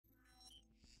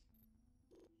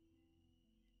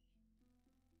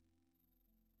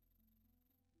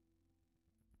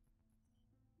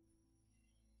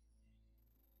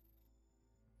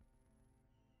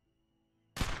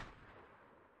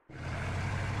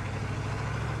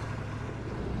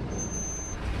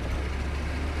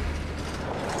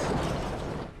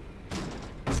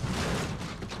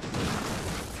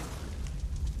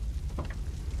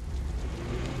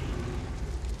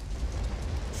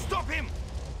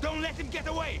Don't let him get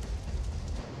away!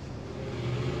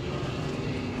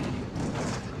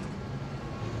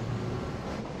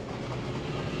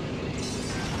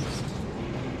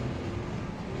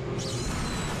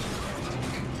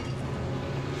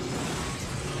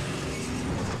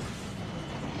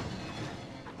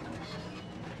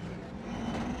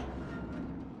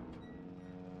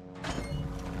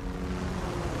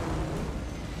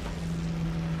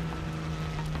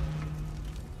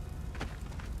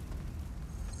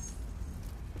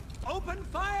 Open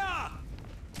fire!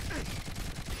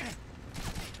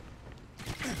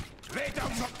 Lay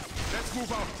down some... Let's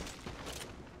move out!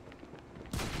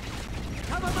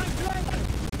 Cover my flank!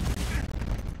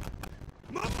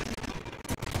 Move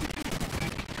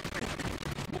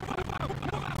out!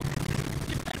 Move out!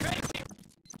 Get crazy!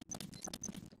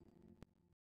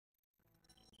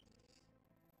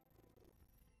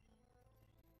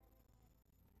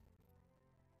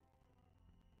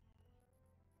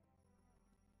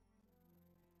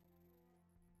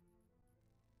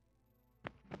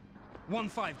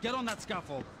 One-5, get on that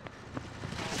scaffold.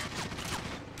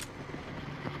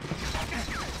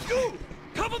 You!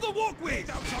 Cover the walkway!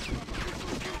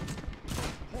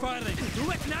 Fire it!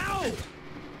 Do it now!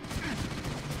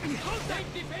 Contact!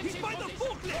 He's by the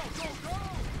forklift! Go!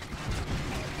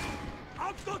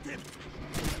 Outgot him!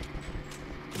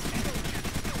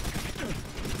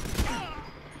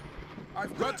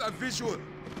 I've got a visual!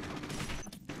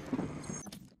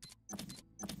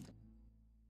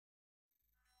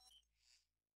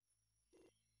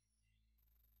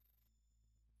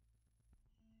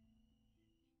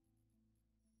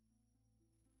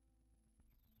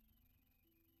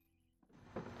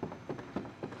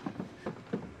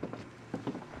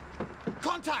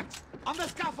 Contact! On the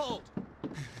scaffold!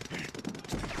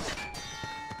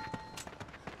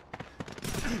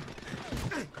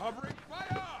 Covering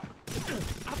fire!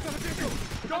 I've got a visual!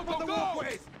 Go, the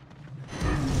walkways!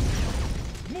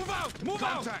 Move out! Move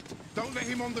out! Contact! Don't let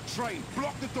him on the train!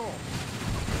 Block the door!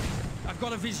 I've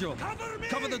got a visual. Cover me!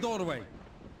 Cover the doorway.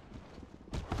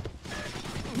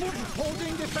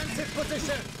 Holding defensive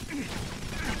position!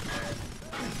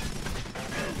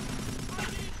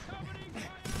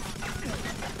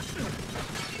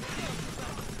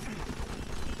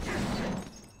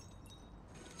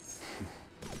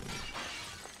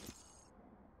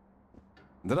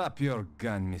 Drop your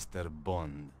gun, Mr.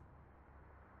 Bond.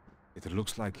 It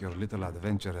looks like your little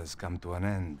adventure has come to an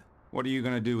end. What are you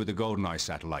gonna do with the GoldenEye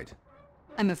satellite?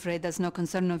 I'm afraid that's no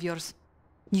concern of yours.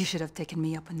 You should have taken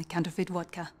me up on the counterfeit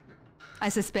vodka. I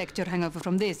suspect your hangover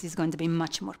from this is going to be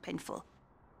much more painful.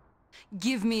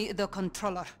 Give me the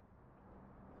controller.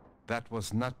 That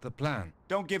was not the plan.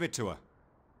 Don't give it to her.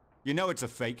 You know it's a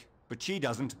fake, but she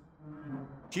doesn't.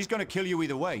 She's gonna kill you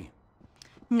either way.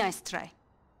 Nice try.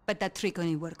 But that trick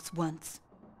only works once.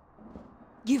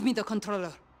 Give me the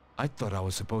controller. I thought I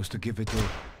was supposed to give it to...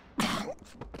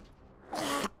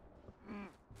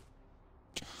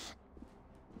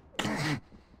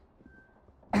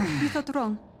 You thought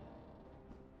wrong.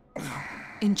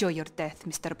 Enjoy your death,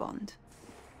 Mr. Bond.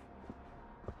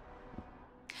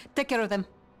 Take care of them.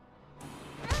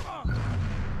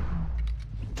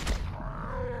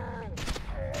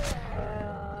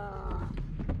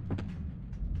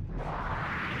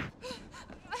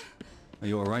 Are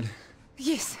you all right?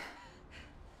 Yes.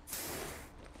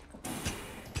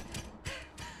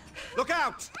 Look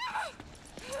out!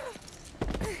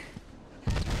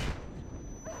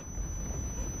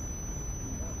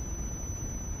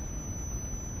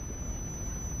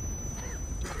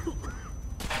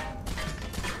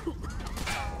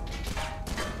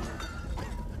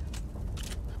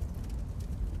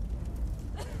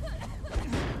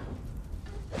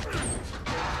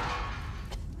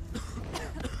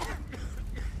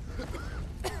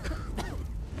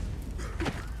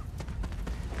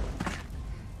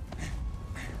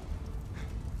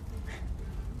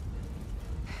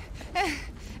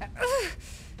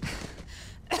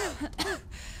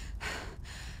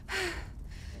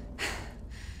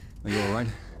 Are you all right?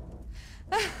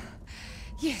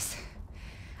 Yes.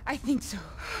 I think so.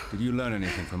 Did you learn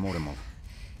anything from Mortimer?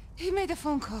 He made a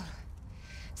phone call.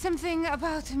 Something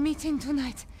about a meeting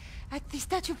tonight at the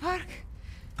statue park.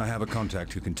 I have a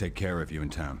contact who can take care of you in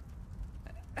town.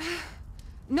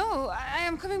 No, I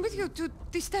am coming with you to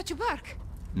the statue park.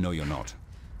 No, you're not.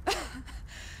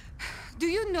 Do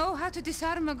you know how to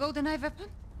disarm a GoldenEye weapon?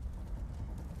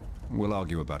 We'll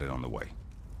argue about it on the way.